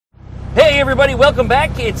everybody, welcome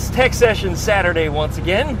back. It's Tech Session Saturday once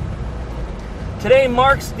again. Today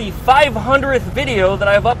marks the 500th video that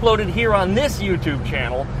I've uploaded here on this YouTube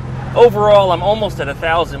channel. Overall, I'm almost at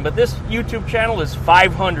 1,000, but this YouTube channel is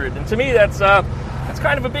 500, and to me that's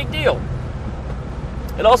kind of a big deal.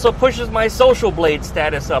 It also pushes my Social Blade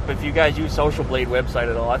status up if you guys use Social Blade website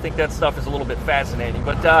at all. I think that stuff is a little bit fascinating.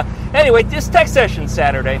 But anyway, this Tech Session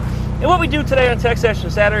Saturday. And what we do today on Tech Session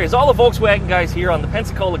Saturday is all the Volkswagen guys here on the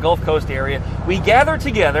Pensacola Gulf Coast area, we gather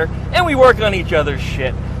together and we work on each other's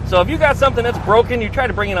shit. So if you got something that's broken, you try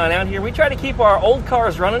to bring it on out here. We try to keep our old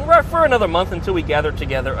cars running for another month until we gather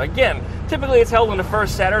together again. Typically it's held on the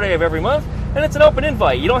first Saturday of every month, and it's an open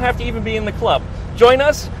invite. You don't have to even be in the club. Join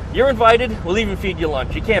us, you're invited, we'll even feed you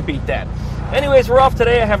lunch. You can't beat that. Anyways, we're off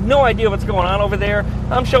today. I have no idea what's going on over there.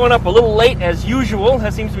 I'm showing up a little late as usual.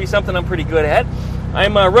 That seems to be something I'm pretty good at.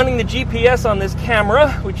 I'm running the GPS on this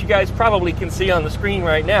camera, which you guys probably can see on the screen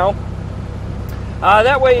right now.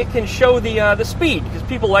 That way it can show the speed, because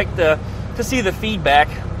people like to see the feedback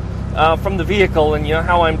from the vehicle and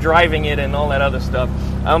how I'm driving it and all that other stuff.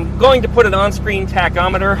 I'm going to put an on-screen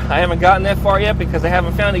tachometer. I haven't gotten that far yet because I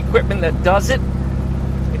haven't found equipment that does it.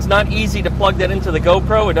 It's not easy to plug that into the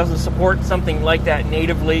GoPro. It doesn't support something like that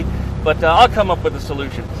natively, but I'll come up with a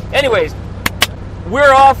solution. Anyways,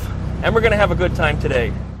 we're off, and we're going to have a good time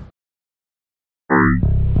today.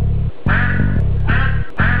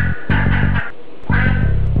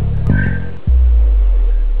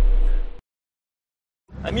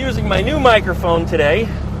 I'm using my new microphone today,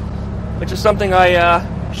 which is something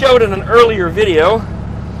I showed in an earlier video.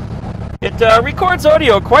 It records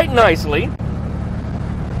audio quite nicely.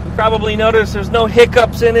 You probably notice there's no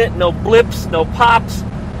hiccups in it, no blips, no pops,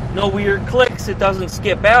 no weird clicks. It doesn't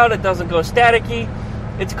skip out, it doesn't go staticky.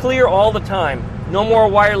 It's clear all the time. No more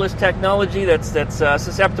wireless technology that's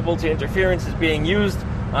susceptible to interference is being used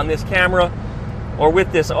on this camera or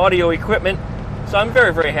with this audio equipment. So I'm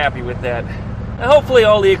very, very happy with that. And hopefully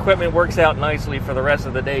all the equipment works out nicely for the rest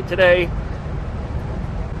of the day today.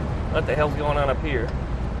 What the hell's going on up here?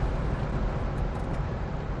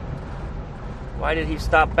 Why did he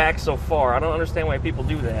stop back so far? I don't understand why people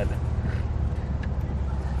do that.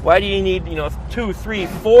 Why do you need, 2, 3,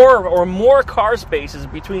 4 or more car spaces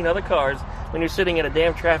between other cars when you're sitting at a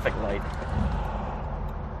damn traffic light?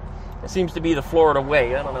 It seems to be the Florida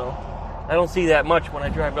way. I don't know. I don't see that much when I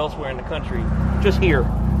drive elsewhere in the country. Just here.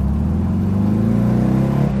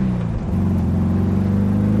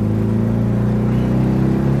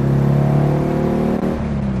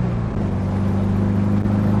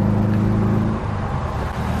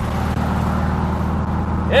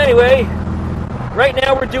 Anyway, right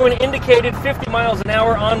now we're doing indicated 50 miles an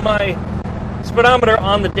hour on my speedometer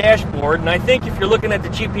on the dashboard, and I think if you're looking at the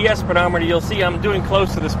GPS speedometer, you'll see I'm doing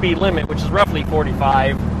close to the speed limit, which is roughly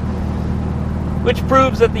 45, which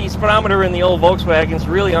proves that the speedometer in the old Volkswagens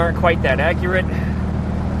really aren't quite that accurate.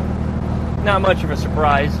 Not much of a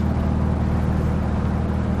surprise.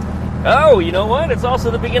 Oh, you know what? It's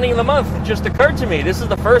also the beginning of the month. It just occurred to me. This is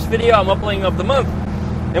the first video I'm uploading of the month.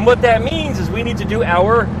 And what that means is we need to do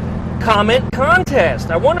our comment contest.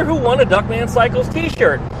 I wonder who won a DuckmanCycles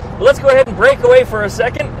t-shirt. Well, let's go ahead and break away for a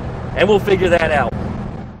second, and we'll figure that out.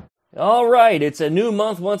 All right, it's a new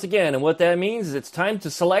month once again, and what that means is it's time to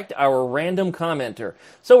select our random commenter.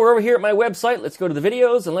 So we're over here at my website. Let's go to the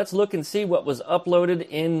videos, and let's look and see what was uploaded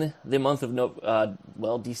in the month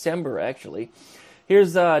of December, actually.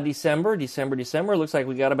 Here's December. Looks like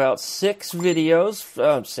we got about 7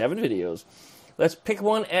 videos. Let's pick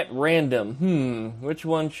one at random. Which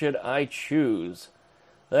one should I choose?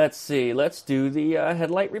 Let's see. Let's do the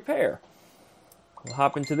headlight repair. We'll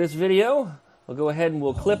hop into this video. We'll go ahead and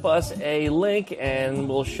we'll clip us a link, and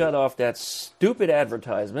we'll shut off that stupid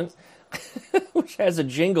advertisement, which has a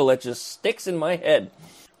jingle that just sticks in my head.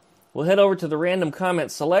 We'll head over to the random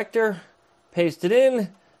comment selector, paste it in,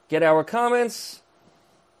 get our comments.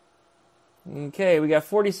 Okay, we got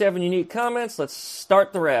 47 unique comments. Let's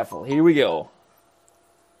start the raffle. Here we go.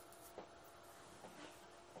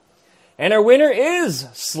 And our winner is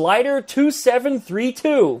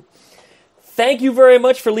Slider2732. Thank you very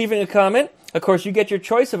much for leaving a comment. Of course, you get your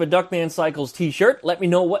choice of a DuckmanCycles t-shirt. Let me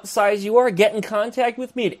know what size you are. Get in contact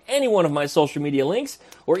with me at any one of my social media links,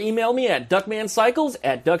 or email me at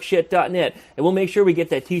duckmancycles@duckshit.net, and we'll make sure we get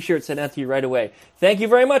that t-shirt sent out to you right away. Thank you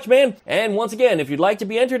very much, man. And once again, if you'd like to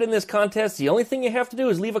be entered in this contest, the only thing you have to do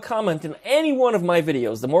is leave a comment in any one of my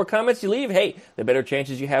videos. The more comments you leave, hey, the better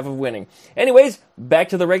chances you have of winning. Anyways, back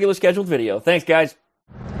to the regular scheduled video. Thanks, guys.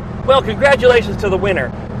 Well, congratulations to the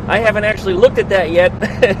winner. I haven't actually looked at that yet.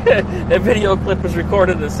 That video clip was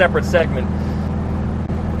recorded in a separate segment.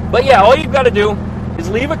 But yeah, all you've got to do is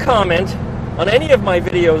leave a comment on any of my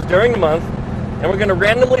videos during the month, and we're going to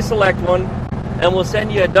randomly select one, and we'll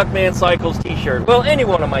send you a DuckmanCycles t-shirt. Well, any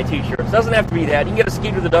one of my t-shirts. Doesn't have to be that. You can get a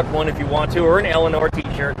Skeeter the Duck one if you want to, or an Eleanor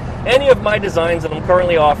t-shirt. Any of my designs that I'm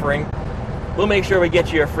currently offering, we'll make sure we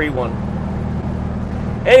get you a free one.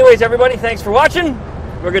 Anyways, everybody, thanks for watching.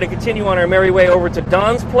 We're going to continue on our merry way over to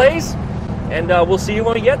Don's place, and we'll see you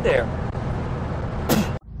when we get there.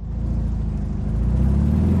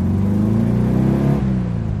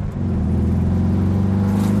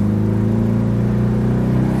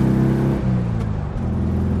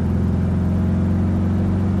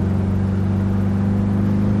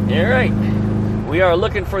 Alright, we are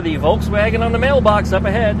looking for the Volkswagen on the mailbox up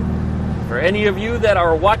ahead. For any of you that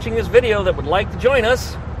are watching this video that would like to join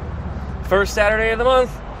us, first Saturday of the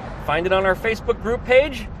month, find it on our Facebook group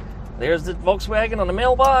page. There's the Volkswagen on the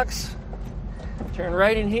mailbox. Turn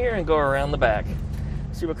right in here and go around the back.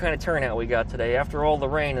 See what kind of turnout we got today. After all the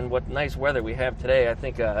rain and what nice weather we have today, I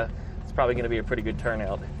think it's probably going to be a pretty good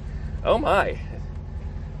turnout. Oh my!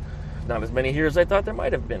 Not as many here as I thought there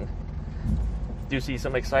might have been. Do see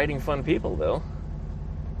some exciting, fun people, though.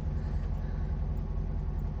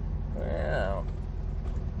 Wow.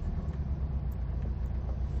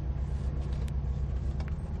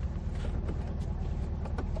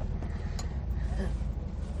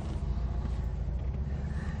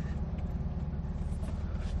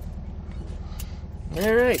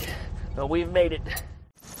 All right. Well, we've made it.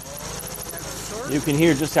 You can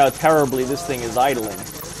hear just how terribly this thing is idling.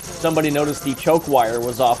 Somebody noticed the choke wire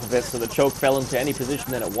was off of it, so the choke fell into any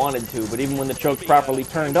position that it wanted to, but even when the choke's properly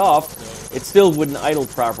turned off, it still wouldn't idle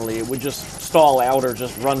properly. It would just stall out or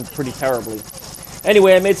just run pretty terribly.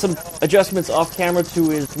 Anyway, I made some adjustments off camera to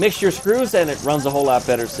his mixture screws, and it runs a whole lot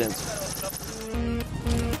better since.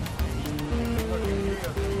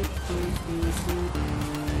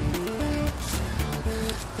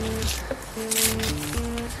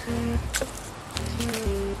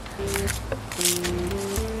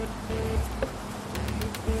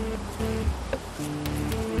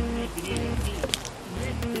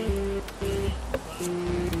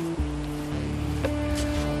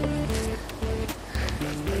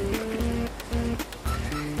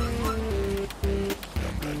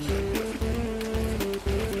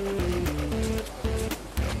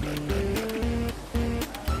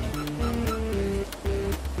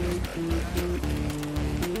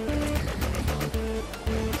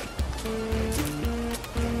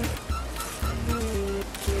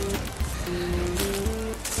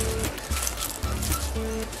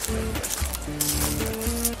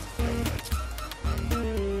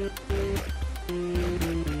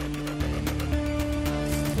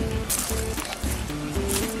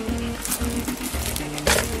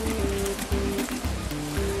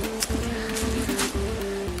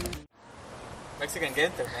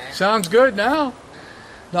 Sounds good now.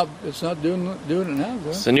 It's not doing it now. Good.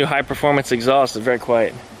 It's a new high performance exhaust. It's very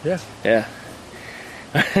quiet. Yeah. Yeah.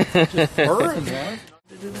 Just purring, man.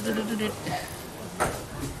 You've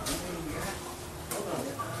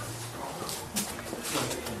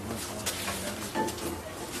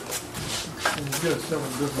got 7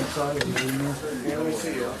 different sizes in there. Yeah, let me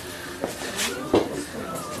see you.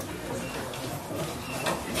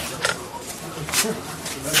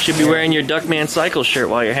 Should be wearing your DuckmanCycles shirt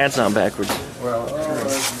while your hat's on backwards. Well,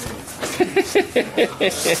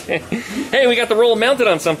 hey, we got the roll mounted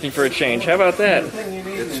on something for a change. How about that?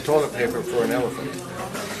 it's toilet paper for an elephant.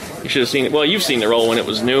 You should have seen it. Well, you've seen the roll when it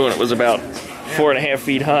was new, and it was about 4.5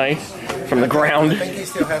 feet high from the ground. I think he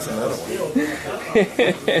still has another one.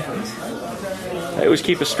 I always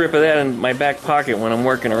keep a strip of that in my back pocket when I'm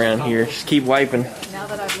working around here. Just keep wiping. Now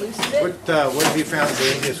that I've loosened it. What have you found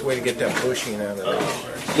the easiest way to get that bushing out of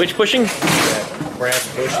it? Which bushing? That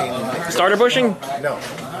brass bushing? Starter bushing? No. On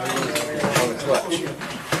the clutch.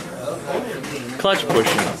 Clutch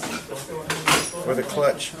bushing. Where the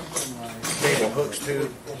clutch cable hooks to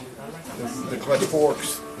the clutch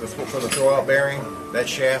forks for the throwout bearing, that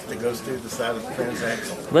shaft that goes through the side of the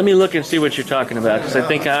transaxle. Let me look and see what you're talking about, because I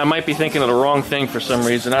think I might be thinking of the wrong thing for some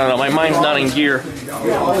reason. I don't know. My mind's not in gear.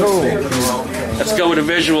 Let's go with a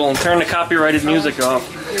visual and turn the copyrighted music off.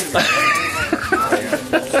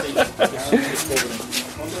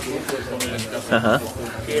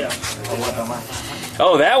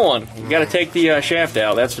 Oh, that one. You got to take the shaft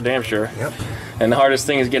out. That's for damn sure. Yep. And the hardest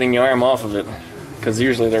thing is getting your arm off of it, because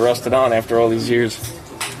usually they're rusted on after all these years.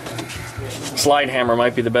 Slide hammer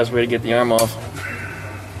might be the best way to get the arm off.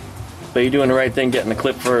 But you're doing the right thing getting the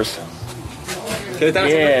clip first. Yeah,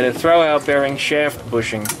 the throwout bearing shaft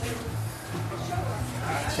bushing.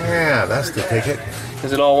 Yeah, that's the ticket.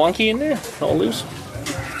 Is it all wonky in there? All loose?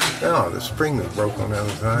 No, the spring was broke on the other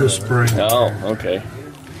side. The spring. Oh, okay.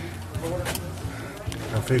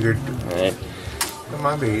 I figured All right. it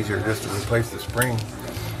might be easier just to replace the spring.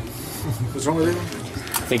 What's wrong with it?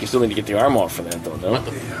 I think you still need to get the arm off for that, though, no?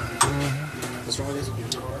 What's wrong with this?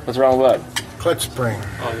 What's wrong with what? Clutch spring.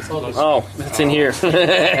 Oh, it's in here.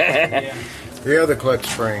 The other clutch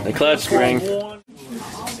spring. The clutch spring.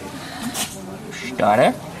 Got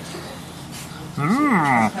it?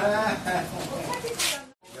 Mmm.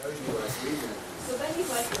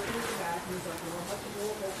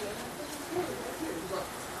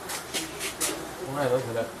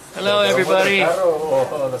 Hello, everybody.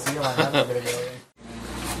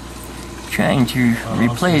 Trying to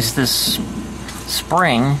replace this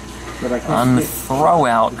spring on the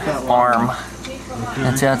throwout arm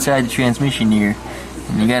that's outside the transmission here.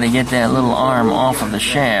 And you got to get that little arm off of the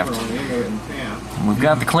shaft. And we've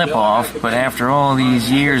got the clip off, but after all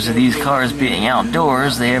these years of these cars being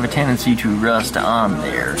outdoors, they have a tendency to rust on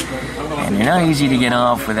there. And they're not easy to get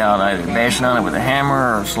off without either bashing on it with a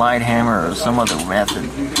hammer or a slide hammer or some other method.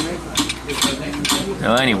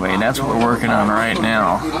 So anyway, that's what we're working on right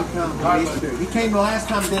now. He came the last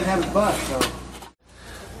time, didn't have a bus, so.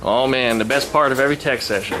 Oh man, the best part of every tech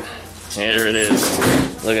session. Here it is.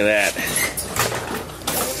 Look at that.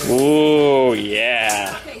 Ooh,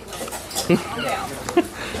 yeah.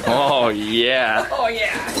 Oh, yeah. Oh,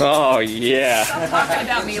 yeah. Oh, yeah. Stop talking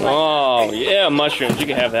about me like Oh, yeah, mushrooms. You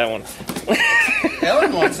can have that one.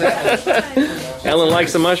 Ellen wants that. Ellen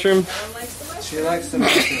likes the mushroom? She likes the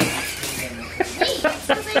mushroom.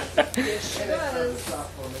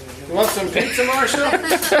 You want some pizza, Marshall?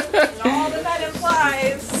 all that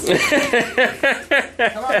implies.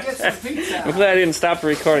 Come on, get some pizza. I'm glad I didn't stop the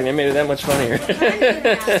recording. That made it that much funnier.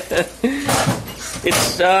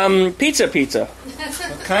 It's pizza.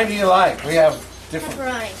 What kind do you like? We have different.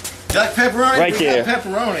 Pepperoni. Duck pepperoni? Right We there. got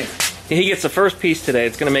pepperoni. He gets the first piece today.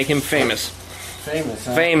 It's going to make him famous. Famous,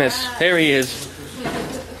 huh? Famous. There he is.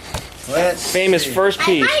 Let's Famous see. first I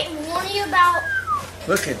piece. might warn you about.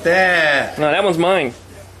 Look at that. No, that one's mine.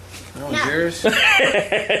 That was yours?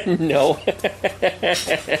 No.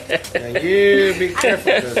 Now you be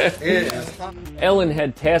careful. 'Cause it is. Ellen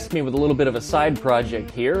had tasked me with a little bit of a side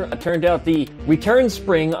project here. It turned out the return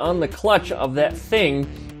spring on the clutch of that thing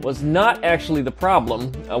was not actually the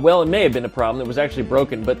problem. Well, it may have been a problem. It was actually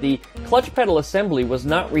broken, but the clutch pedal assembly was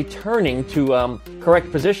not returning to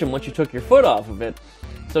correct position once you took your foot off of it.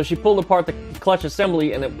 So she pulled apart the clutch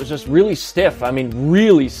assembly, and it was just really stiff. I mean,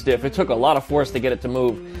 really stiff. It took a lot of force to get it to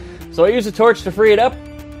move. So I used a torch to free it up,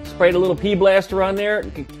 sprayed a little pea blaster on there,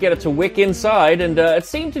 get it to wick inside, and it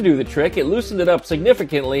seemed to do the trick. It loosened it up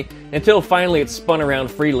significantly until finally it spun around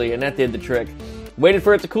freely, and that did the trick. Waited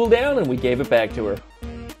for it to cool down, and we gave it back to her.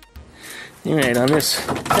 Alright, on this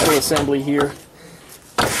pedal assembly here,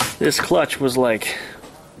 this clutch was like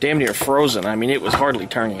damn near frozen. I mean, it was hardly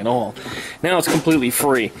turning at all. Now it's completely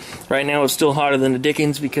free. Right now it's still hotter than the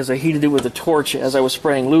dickens because I heated it with a torch as I was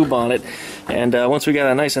spraying lube on it. And once we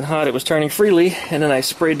got it nice and hot, it was turning freely. And then I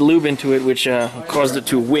sprayed lube into it, which caused it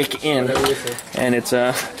to wick in. And it's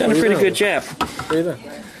done a pretty good job. Well,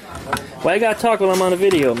 I gotta talk while I'm on a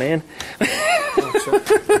video, man.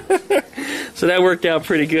 So that worked out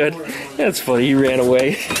pretty good. That's funny, he ran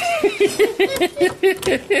away.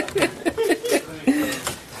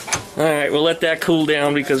 Alright, we'll let that cool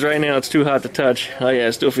down because right now it's too hot to touch. Oh yeah,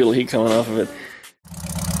 I still feel the heat coming off of it.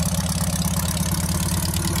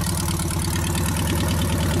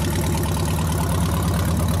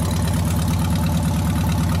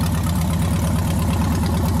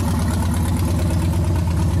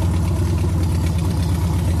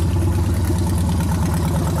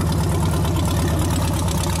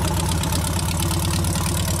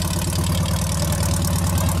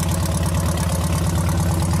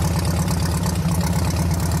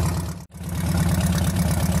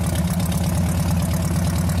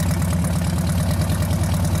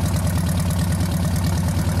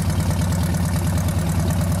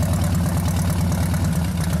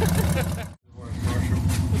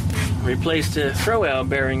 Replaced a throwout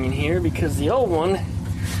bearing in here because the old one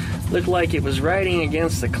looked like it was riding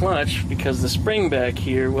against the clutch because the spring back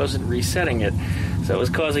here wasn't resetting it. So it was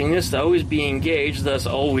causing this to always be engaged, thus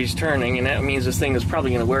always turning, and that means this thing is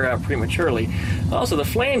probably going to wear out prematurely. Also, the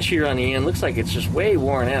flange here on the end looks like it's just way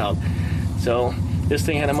worn out. So this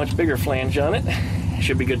thing had a much bigger flange on it.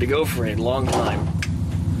 Should be good to go for a long time.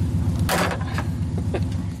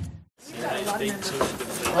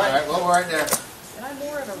 Alright, well, we're right there. And I'm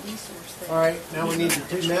more of a resource thing. Alright, now we need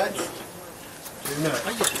the 2 nuts. 2 nuts.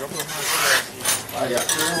 I got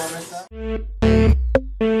 2 on this side.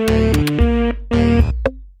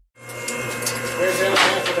 Where's the other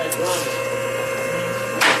half of that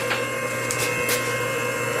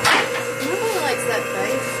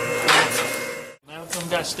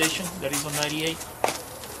gas station that is on 98.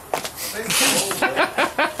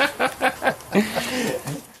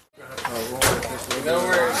 You know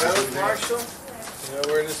where it goes, Marshall? You know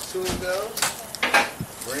where this tool goes?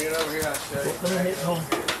 Bring it over here, I'll show you.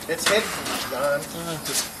 It's hidden, Don.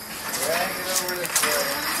 Drag it over this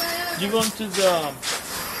way. You going to the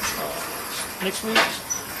next week?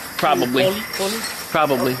 Probably. Poly?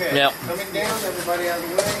 Probably. Okay. Yeah. Coming down, everybody out of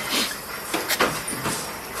the way.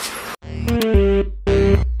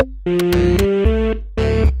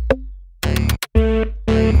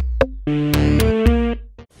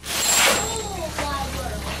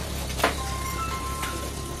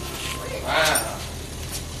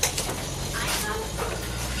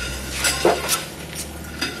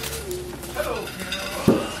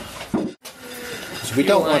 So we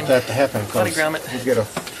don't want that to happen because Grommet. you get a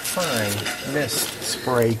fine mist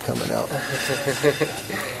spray coming out.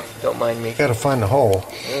 Don't mind me. Got to find the hole.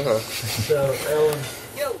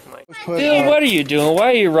 Bill, what are you doing?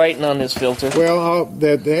 Why are you writing on this filter? Well,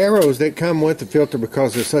 the arrows that come with the filter,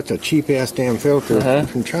 because they're such a cheap-ass damn filter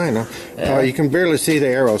from China, you can barely see the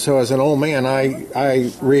arrow. So as an old man,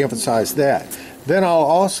 I re-emphasize that. Then I'll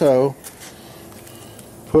also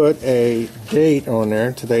put a date on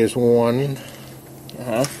there. Today is 1/4.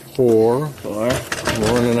 I'm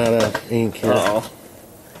running out of ink here. Uh-oh.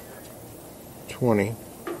 20.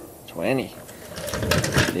 20.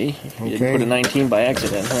 See? You didn't put a 19 by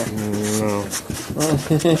accident, huh? No.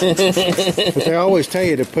 But they always tell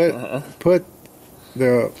you to put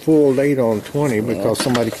the full date on 20 because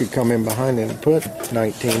somebody could come in behind it and put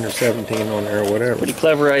 19 or 17 on there or whatever. Pretty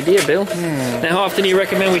clever idea, Bill. Now, how often do you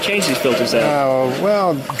recommend we change these filters out?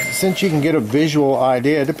 Well, since you can get a visual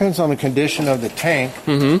idea, it depends on the condition of the tank.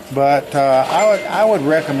 But I would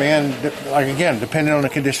recommend, like again, depending on the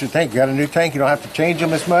condition of the tank. You got a new tank, you don't have to change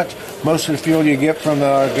them as much. Most of the fuel you get from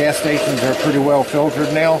the gas stations are pretty well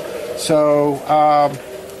filtered now. So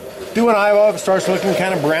do an eyeball. If it starts looking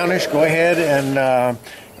kind of brownish, go ahead and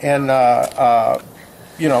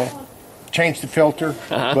change the filter.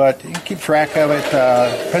 But you keep track of it.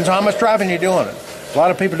 Depends on how much driving you're doing it. A lot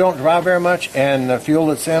of people don't drive very much, and the fuel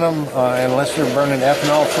that's in them, unless they're burning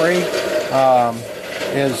ethanol free,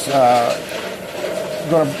 is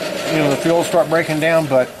going to, the fuel will start breaking down.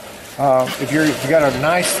 But if you got a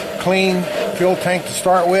nice, clean fuel tank to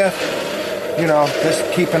start with,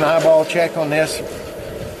 just keep an eyeball check on this.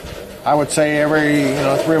 I would say every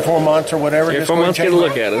 3 or 4 months or whatever. 3 or just 4 go months, check get a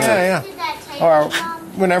look at it. Yeah. Or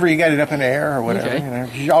whenever you get it up in the air or whatever. Okay.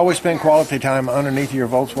 You always spend quality time underneath your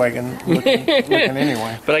Volkswagen looking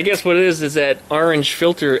anyway. But I guess what it is that orange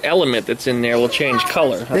filter element that's in there will change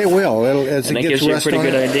color. Huh? It will. As And it that gets gives you a rust pretty on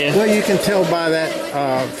good it. idea. Well, you can tell by that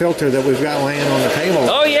filter that we've got laying on the table.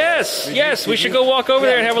 Oh, yes. Yes, we should go walk over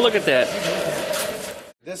there and have a look at that.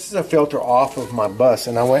 This is a filter off of my bus,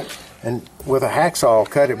 and I went and with a hacksaw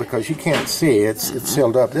cut it because you can't see. It's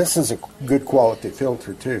sealed up. This is a good quality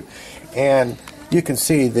filter too, and you can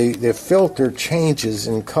see the filter changes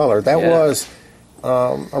in color. That was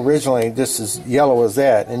originally just as yellow as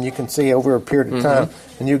that, and you can see over a period of time,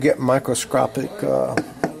 and you get microscopic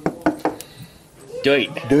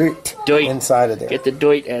dirt inside of there. Get the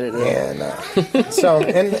dirt out of there. And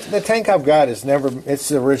and the tank I've got it's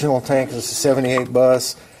the original tank. It's a 78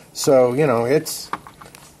 bus, so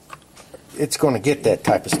it's going to get that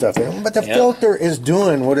type of stuff in. But the filter is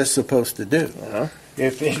doing what it's supposed to do.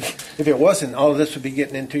 If it wasn't, all of this would be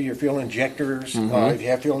getting into your fuel injectors. If you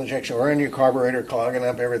have fuel injection or in your carburetor, clogging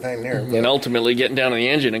up everything there. And ultimately getting down to the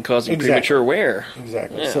engine and causing premature wear.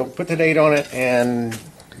 Exactly. Yeah. So put the date on it and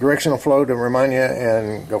directional flow to remind you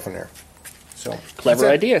and go from there. So Clever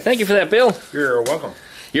idea. Thank you for that, Bill. You're welcome.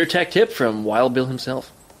 Your tech tip from Wild Bill himself.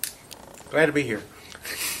 Glad to be here.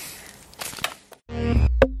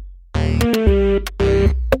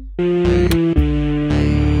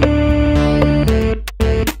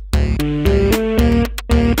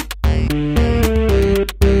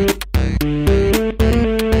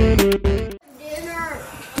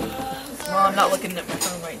 Well, I'm not looking at my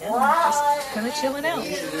phone right now. I'm just kind of chilling out.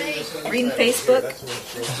 Reading Facebook.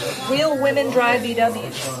 Real women drive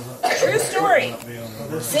VWs. True story.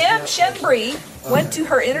 Sam Shenbury went to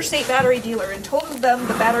her Interstate battery dealer and told them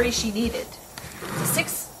the battery she needed. It's a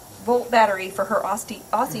 6-volt battery for her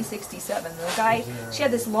Aussie 67. The guy, she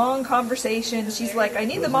had this long conversation. She's like, I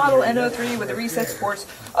need the model N03 with the reset ports.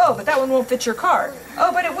 Oh, but that one won't fit your car.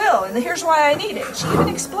 Oh, but it will, and here's why I need it. She even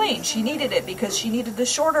explained she needed it because she needed the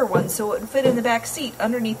shorter one so it would fit in the back seat,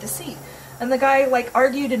 underneath the seat. And the guy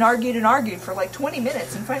argued and argued and argued for 20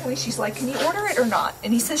 minutes, and finally she's like, can you order it or not?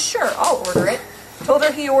 And he says, sure, I'll order it. Told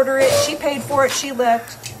her he ordered it, she paid for it, she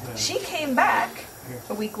left. She came back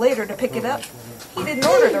a week later to pick it up. he didn't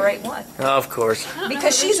order the right one. Of course.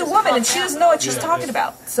 Because she's a woman and she doesn't know what she's talking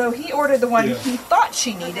about. So he ordered the one he thought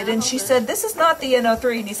she needed, and she said, this is not the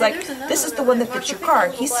N03. And he's like, this is the one that fits your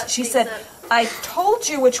car. She said, I told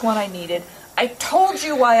you which one I needed. I told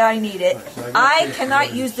you why I need it. I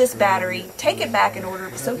cannot use this battery. Take it back and order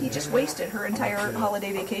it. So he just wasted her entire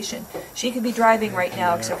holiday vacation. She could be driving right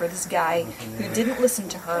now except for this guy who didn't listen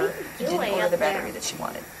to her, who didn't order the battery that she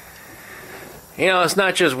wanted. You know, it's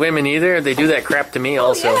not just women either. They do that crap to me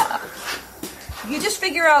also. Oh, yeah. You just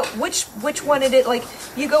figure out which one it is. Like,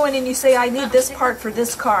 you go in and you say, I need this part for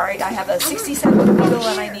this car. I have a 67 model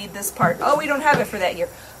and I need this part. Oh, we don't have it for that year.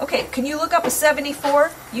 Okay, can you look up a 74?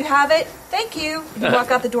 You have it? Thank you. And you walk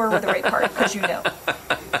out the door with the right part because you know.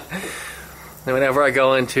 And whenever I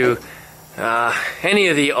go into any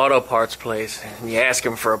of the auto parts place, and you ask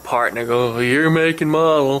them for a part, and they go, "Your make and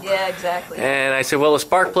model." Yeah, exactly. And I said, "Well, the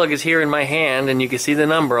spark plug is here in my hand, and you can see the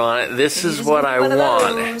number on it. This is what I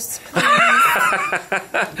want."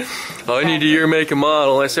 I need a year, make, and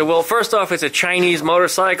model. I said, "Well, first off, it's a Chinese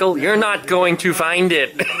motorcycle. You're not going to find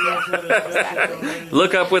it. Exactly.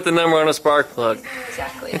 Look up with the number on a spark plug."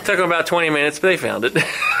 Exactly. It took them about 20 minutes, but they found it. It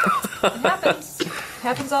happens. It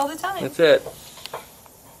happens all the time. That's it.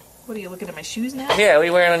 What are you looking at my shoes now? Yeah, what are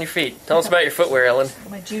you wearing on your feet? Tell us about your footwear, Ellen.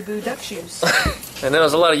 My Jubu duck shoes. I know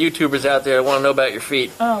there's a lot of YouTubers out there that want to know about your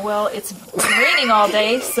feet. Oh, well, it's raining all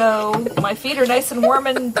day, so my feet are nice and warm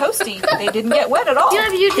and toasty. They didn't get wet at all. You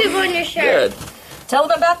have YouTube on your shirt. Good. Tell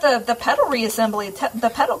them about the pedal reassembly, the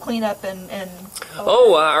pedal cleanup, and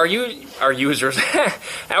our users,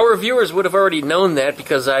 our viewers would have already known that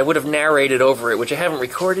because I would have narrated over it, which I haven't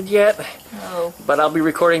recorded yet. Oh. But I'll be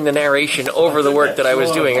recording the narration over the work that I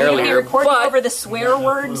was doing You'll be earlier. recording over the swear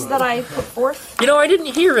words that I put forth? You know, I didn't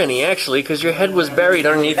hear any, actually, because your head was buried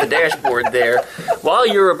underneath the dashboard there while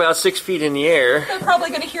you were about 6 feet in the air. They're probably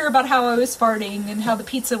going to hear about how I was farting and how the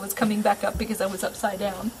pizza was coming back up because I was upside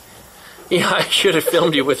down. Yeah, I should have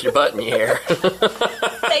filmed you with your butt in the air.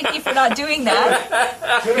 Thank you for not doing that.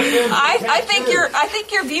 I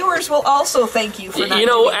think your viewers will also thank you for not doing that. You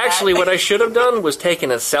know, actually, what I should have done was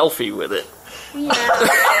taken a selfie with it. Yeah.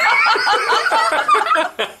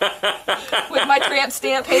 With my tramp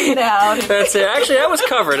stamp hanging out. That's it. Actually, that was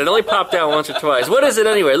covered. It only popped out once or twice. What is it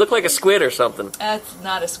anyway? It looked like a squid or something. That's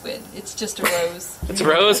not a squid. It's just a rose. It's a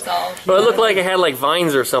rose? That's all. But it looked like it had like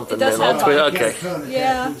vines or something. It does then. have vines. Okay.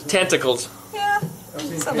 Yeah. Tentacles. Yeah.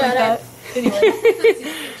 Something like that. Anyway.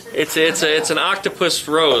 It's an octopus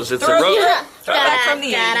rose. It's a Throw rose. your back from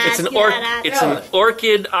the 80s. It's an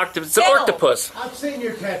orchid octopus. It's an Kettle. octopus. I've seen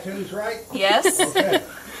your tattoos, right? Yes. Okay.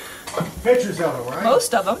 Pictures of them, right?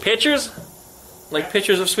 Most of them. Pictures? Like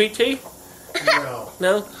pictures of sweet tea? No.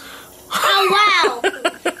 No? Oh, wow.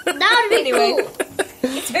 That would be Anyway. cool.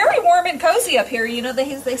 It's very warm and cozy up here. You know,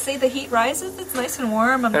 they say the heat rises. It's nice and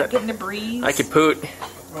warm. I'm not getting a breeze. I could poot.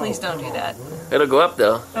 Please don't do that. It'll go up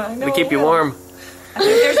though. I know It'll keep you it will. warm. I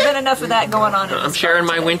think there's been enough of that going on in this I'm sharing car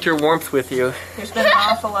my today. winter warmth with you. There's been an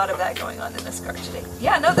awful lot of that going on in this car today.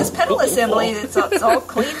 Yeah, no, this pedal assembly, it's all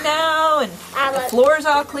clean now, and the floor's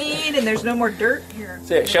all clean, and there's no more dirt here.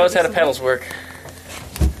 That's it. Show us how the pedals work.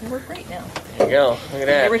 They work great now. There you go. Look at They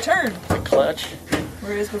that. return, The clutch.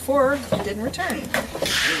 whereas before, it didn't return.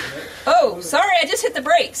 Oh, sorry, I just hit the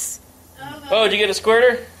brakes. Oh, did you get a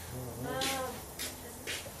squirter?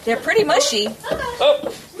 They're pretty mushy.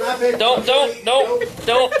 Oh! Don't.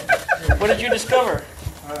 What did you discover?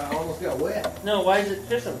 I almost got wet. No, why is it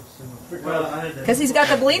pissing? Because he's got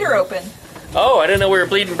the bleeder open. Oh, I didn't know we were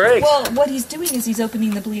bleeding brakes. Well, what he's doing is he's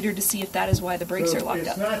opening the bleeder to see if that is why the brakes are locked It's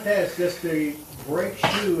up. not that, it's just the brake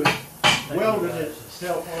shoe is welding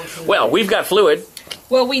itself onto Well, we've got fluid.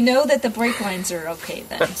 Well, we know that the brake lines are okay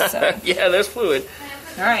then, so. Yeah, there's fluid.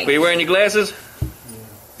 All right. Were you wearing your glasses?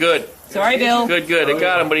 Good. Sorry, Bill. Good. It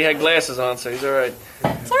got him, but he had glasses on, so he's all right.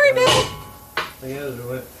 Sorry, Bill. the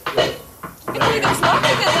Anyway, there's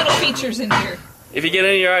lots of good little features in here. If you get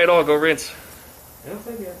any in your eye at all, go rinse. I don't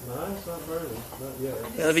think it's not burning. Not yet.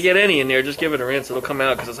 Yeah, if you get any in there, just give it a rinse. It'll come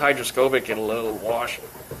out because it's hydroscopic. It'll wash.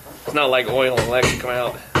 It's not like oil. It'll actually come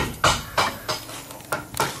out.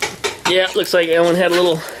 Yeah, looks like Ellen had a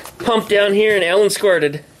little pump down here, and Ellen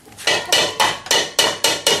squirted.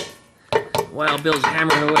 While Bill's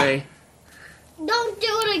hammering away. Don't do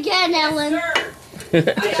it again, Ellen.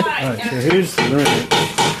 Alright, so here's the ring.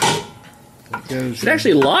 It goes Is it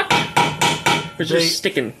actually locked? Or is it They- just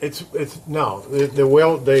sticking? It's no,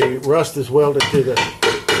 the rust is welded to the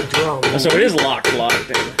drum. Oh, so it is locked then.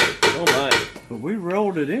 Oh my. But we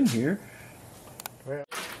rolled it in here.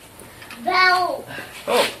 Bell.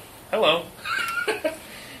 Oh, hello. I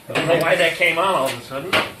don't know why that came on all of a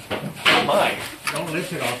sudden. Oh my. Don't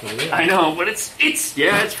lift it off the lid. I know, but it's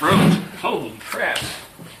frozen. Holy crap.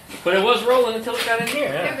 But it was rolling until it got in here.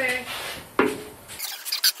 Yeah. Okay.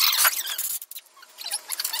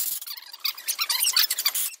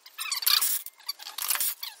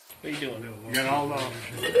 What are you doing? You got all the...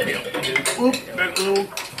 Oop, that little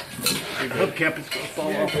hubcap is going to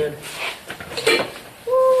fall off. Good.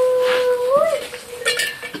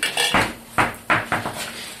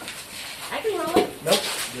 I can roll it. Nope,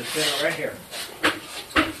 just sit it right here.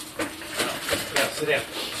 Yeah, sit down.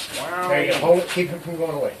 Wow. There you go. Hold it, keep it from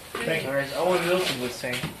going away. Thank you. As Owen Wilson would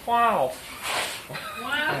say, wow.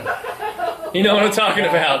 You know what I'm talking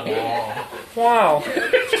about. Wow.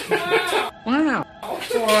 Wow.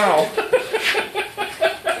 Wow.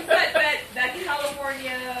 Back in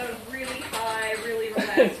California, really high, really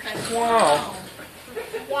relaxed kind of. Wow.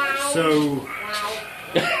 Wow. So,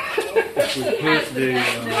 if we put the...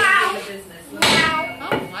 Wow. Business. Wow.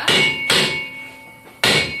 Oh, wow.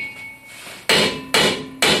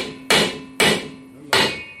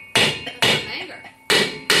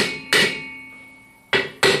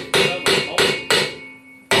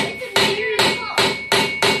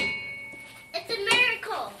 It's a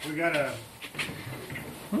miracle. We got a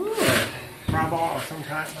fry ball or some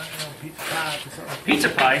kind, I don't know, pizza pie or something. Pizza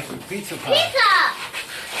pie. Pizza pie. Pizza.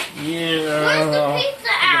 Yeah. Where's the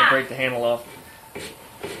pizza I'm gonna at? break the handle off.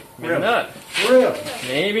 Maybe Really? not. Really?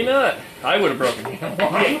 Maybe not. I would have broken the handle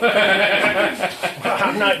off.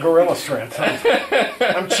 I'm not gorilla strength.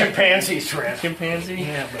 I'm chimpanzee strength. Chimpanzee.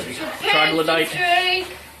 Yeah, buddy. Troglodyte. Drink.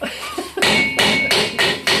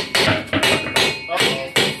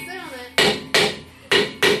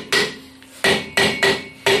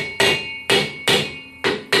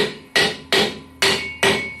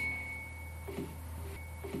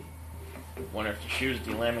 Wonder if the shoe's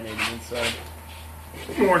delaminated inside.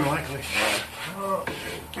 More than likely.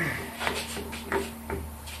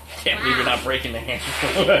 Can't believe you're not breaking the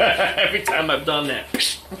handle. Every time I've done that.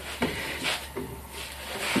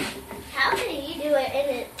 How can you do it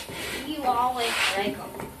and you always break them?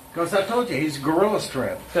 Because I told you, he's gorilla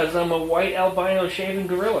strength. Because I'm a white albino shaving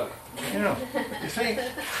gorilla. You know, you see,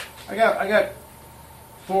 I got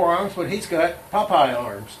 4 arms, but he's got Popeye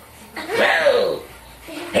arms. Whoa!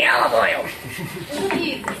 Hey, olive oil!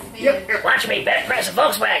 Yep. Watch me back press a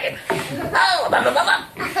Volkswagen! Oh, blah, blah, blah, blah.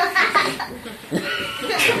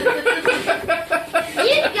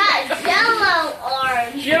 You got Jello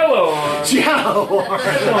arms. Jello arms. Jello arms.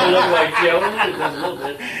 It don't look like Jello. It does a little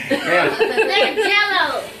bit. Yeah. They're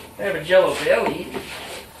Jello. I have a Jello belly.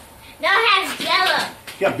 No, it has Jello.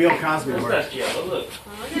 Got Bill Cosby What's arms. that Jello? Look.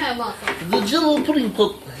 The Jello pudding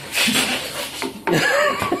pop.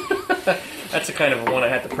 That's the kind of one I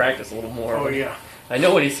had to practice a little more. Oh, yeah. I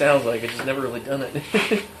know what he sounds like. I've just never really done it.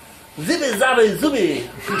 Zibby zabby zooby.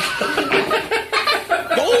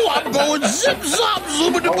 Oh, I'm going zip zop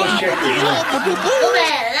zoobity Always bop. check your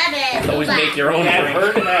ears. Always make your own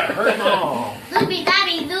drink. That hurt all. Zooby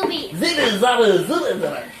dabby zooby. Zibby zabby zooby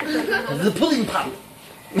zabby. The pudding pop.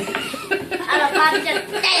 I'll pop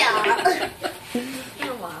just there.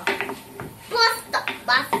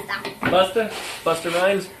 Buster. Buster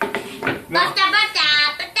Rhymes? Buster.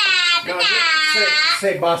 No,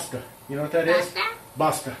 say Busta. You know what that is?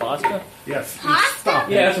 Busta. Pasta? Yes. Pasta? Stop.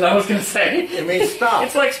 Yeah, that's what I was going to say. It means stop.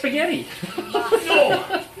 It's like spaghetti. From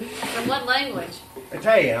what language?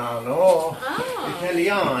 Italiano. Oh.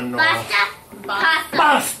 Italiano. Buster. Pasta.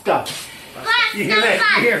 Basta. You hear that?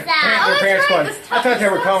 You hear their parents going, I thought they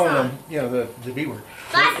were calling them, you know, the B word.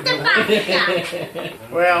 Pasta.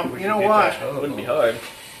 Well, you know what? It wouldn't be hard.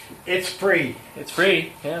 It's free. It's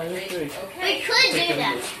free. Yeah, it is free. We could do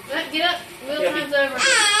that. Get up. Wheel time's over.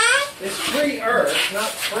 It's free earth, not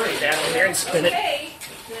free. Down in there and spin it. Okay.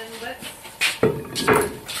 Then let's...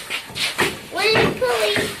 What are you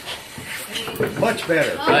pulling? Much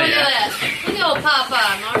better. Oh, look at that. Look at old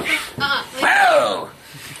Popeye, Martha.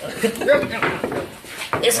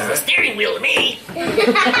 This is a steering wheel to me.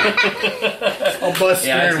 I'll bust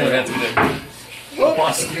Yeah, steering wheel. that's good. Whoop.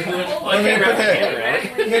 Bust. You need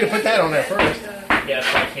to put that on there first. Yeah,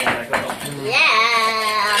 that's why I can't.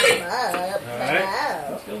 Yeah.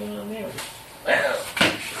 What's going on there?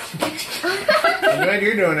 I'm glad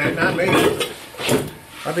you're doing that, not me.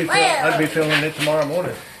 I'd be filling it tomorrow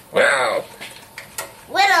morning. Wow.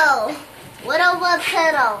 Widow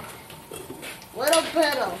pedal. Little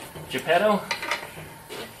pedal. Geppetto?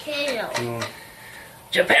 Kiddo.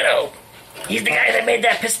 Geppetto. He's the guy that made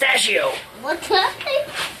that pistachio. What's that?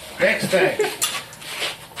 Next thing.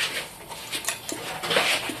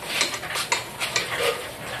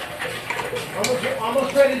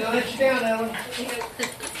 Almost ready to let you down, Ellen.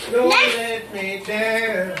 Don't let me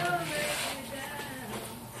down.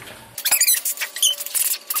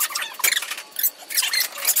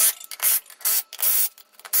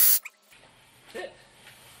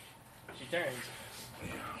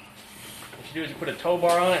 you do is you put a tow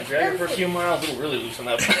bar on it, drag it for a few miles, it'll really loosen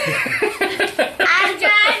up. I'm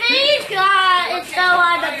driving, God. It's so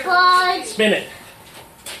on the plug. Spin it.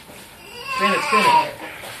 Spin it, spin it.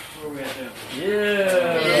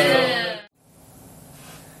 Yeah.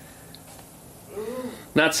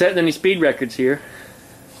 Not setting any speed records here.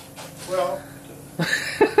 Well,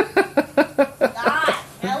 God,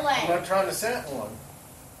 no way. I'm not trying to set one.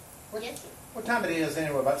 Yes. What time it is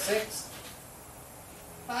anyway? About 6?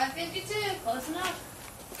 5:52. Close enough.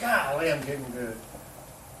 Golly, I'm getting good.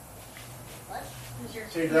 What? Is your,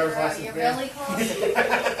 So your driver's license your been- belly close?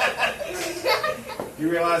 You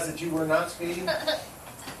realize that you were not speeding?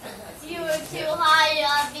 You were too high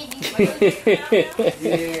up and you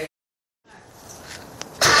Yeah.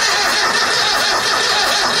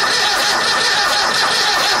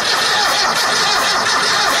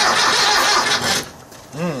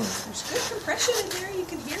 There's good compression in here. You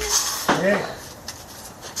can hear it. Yeah.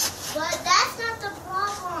 But that's not the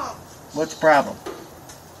problem. What's the problem?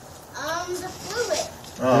 The fluid.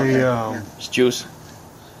 Oh, okay. It's juice.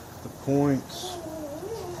 The points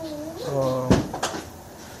are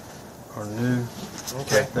new.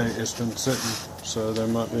 Okay. It's been sitting, so there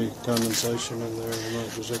might be condensation in there. You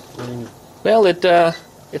might just have to clean it. Well,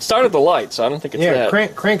 it started the light, so I don't think it's Yeah,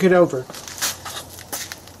 that. crank it over.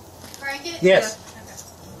 Crank it? Yes.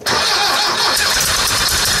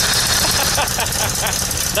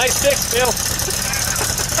 Nice fix, Phil.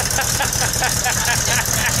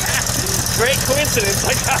 Great coincidence,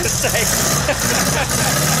 I gotta say.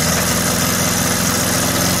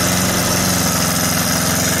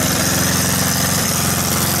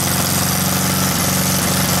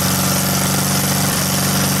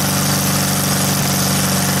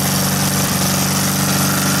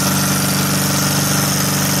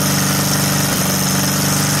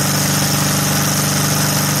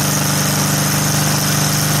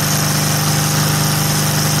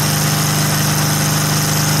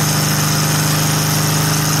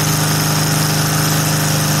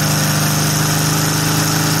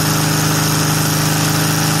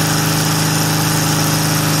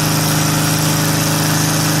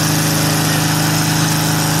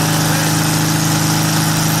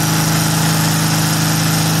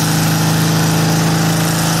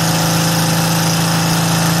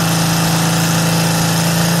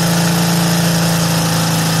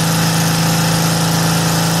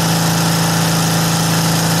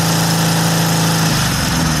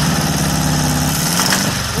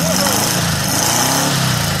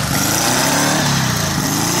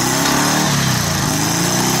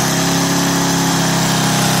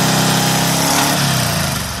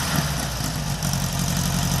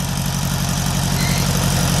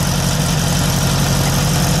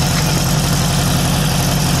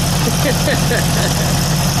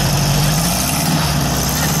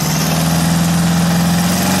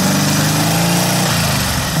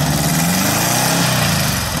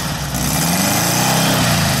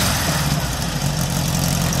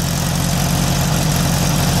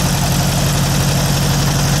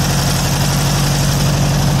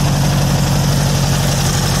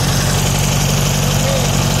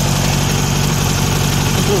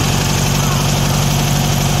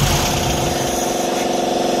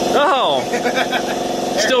 Oh!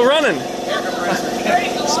 Still running.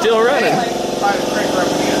 Still running.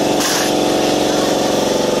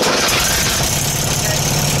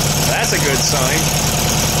 That's a good sign.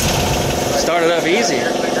 Started up easy.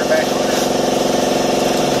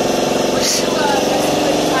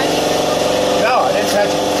 No, I didn't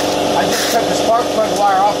touch it. I just took the spark plug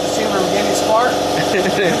wire off to see if we were getting spark.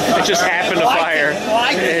 It just happened to fire.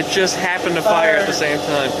 It just happened to fire at the same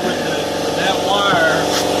time. That wire,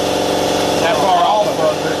 that far off of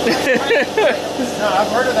it. No, I've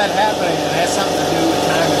heard of that happening, and it has something to do with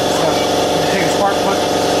timing and stuff. You take a spark plug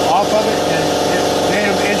off of it, and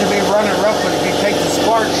the engine may be running rough, but if you take the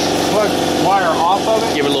spark plug wire off of it,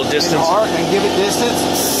 give it a little distance, and give it distance,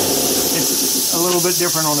 it's a little bit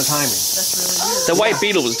different on the timing. That's really weird. The White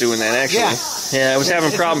Beetle was doing that, actually. Yeah, I was having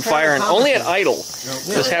a problem firing, only at idle.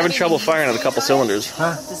 Just having trouble firing at a couple cylinders.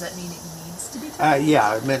 Huh? Does that mean it needs to be?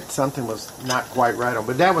 Yeah, it meant something was not quite right on,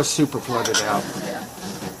 but that was super flooded out.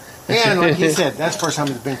 And like you said, that's the first time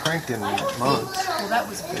it's been cranked in months. Well, that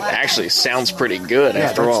was black. Actually, sounds pretty good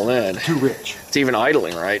after all that. Too rich. It's even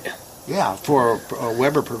idling right. Yeah, for a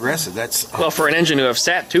Weber Progressive, that's... Well, for an engine to have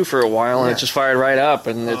sat too for a while, and it just fired right up,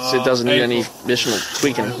 and it doesn't need any additional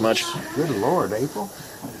tweaking much. Good Lord, April?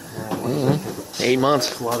 8 months.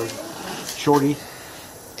 That's a lot of shorty.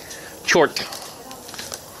 Short.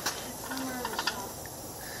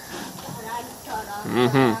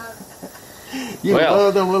 You Well.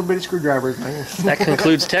 love them little bitty screwdrivers, man. That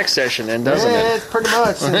concludes tech session, then, doesn't Yeah, it? it's pretty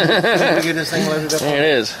much. Soon as we get this thing loaded up. There it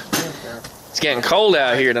is. It's getting cold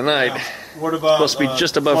out here tonight. What about Supposed to be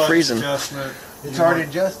just above clutch freezing. adjustment? It's already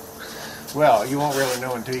adjusted. Well, you won't really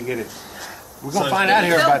know until you get it. We're going to find out It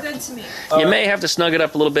here felt about... good to me. You may have to snug it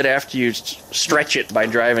up a little bit after you stretch it by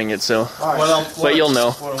driving it, so. But you'll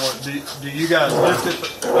know. Do you guys lift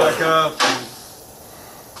it back up and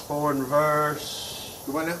forward and reverse?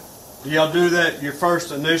 You want to know? Do y'all do that, your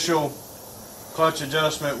first initial clutch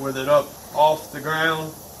adjustment with it up off the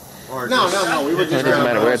ground? Or No. We were It doesn't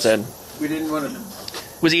matter where it's at. We didn't want to...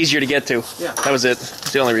 It was easier to get to. Yeah. That was it.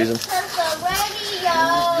 It's the only reason.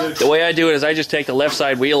 Radio. The way I do it is I just take the left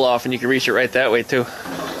side wheel off and you can reach it right that way too.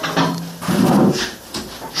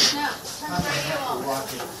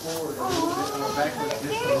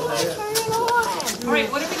 All right,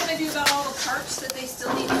 what are we going to do about all the parts that they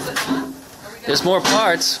still need to put on? Are we gonna... There's more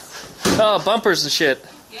parts. Oh, bumpers and shit.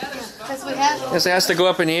 Yeah, there's Because we have This has to go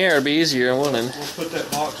up in the air. It'd be easier, wouldn't it? We'll put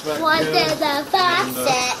that box back one together. to the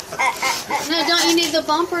faucet. No, don't you need the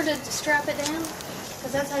bumper to strap it down?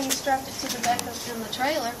 Because that's how you strapped it to the back of the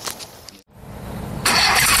trailer.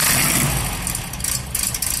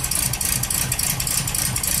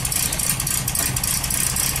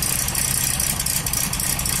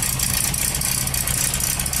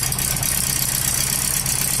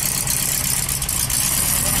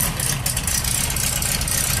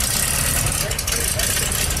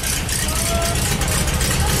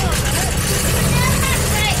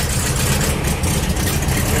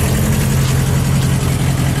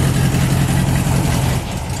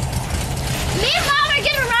 Me and Mom are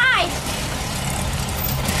gonna ride.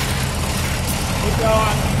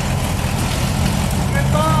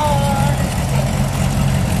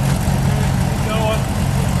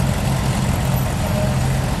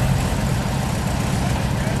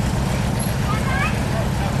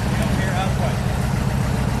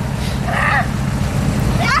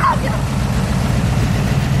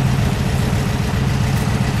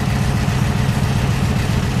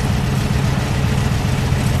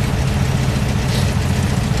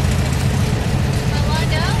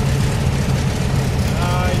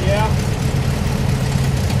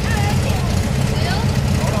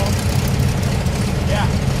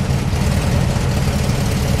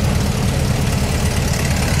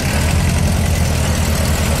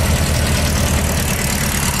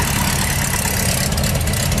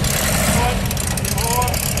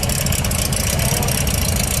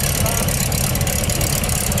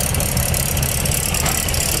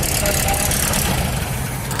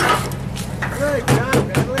 Great job,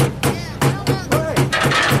 Natalie.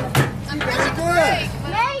 I'm really great.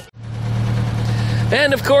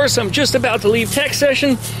 And of course, I'm just about to leave tech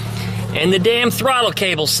session, and the damn throttle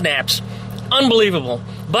cable snaps. Unbelievable.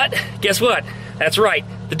 But guess what? That's right.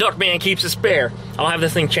 The Duckman keeps a spare. I'll have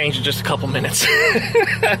this thing changed in just a couple minutes.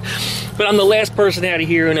 But I'm the last person out of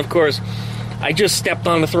here, and of course, I just stepped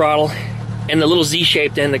on the throttle, and the little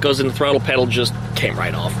Z-shaped end that goes in the throttle pedal just came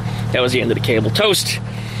right off. That was the end of the cable. Toast.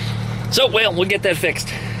 So, well, we'll get that fixed.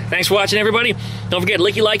 Thanks for watching, everybody. Don't forget,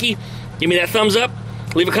 likey, give me that thumbs up,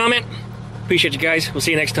 leave a comment. Appreciate you guys. We'll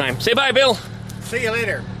see you next time. Say bye, Bill. See you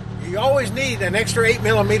later. You always need an extra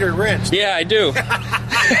 8mm wrench. Yeah, I do.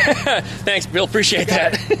 Thanks, Bill. Appreciate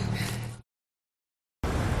that.